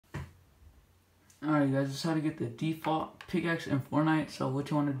Alright guys, this is how to get the default pickaxe in Fortnite. So what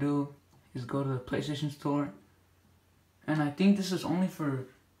you want to do is go to the PlayStation Store. And I think this is only for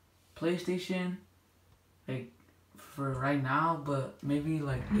PlayStation, like for right now, but maybe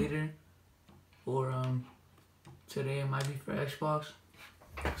like later or today it might be for Xbox.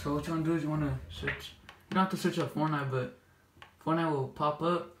 So what you want to do is you want to search, you don't have to search up Fortnite, but Fortnite will pop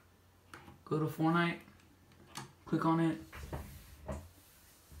up. Go to Fortnite, click on it,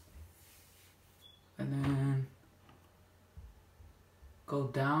 and then go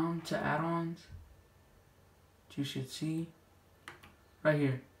down to add-ons. You should see right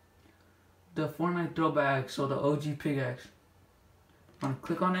here the Fortnite throwback, so the OG pickaxe. You want to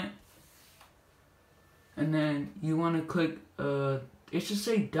click on it, and then you want to click it should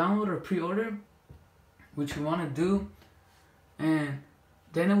say download or pre-order, which you want to do, and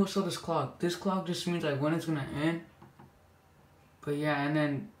then it will show this clock. This clock just means like when it's gonna end. But yeah, and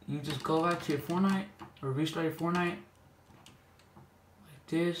then you just go back to your Fortnite or restart your Fortnite like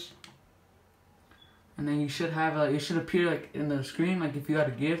this, and then you should have it should appear like in the screen, like if you had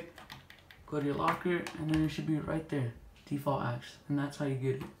a gift. Go to your locker, and then it should be right there, default axe, and that's how you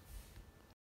get it.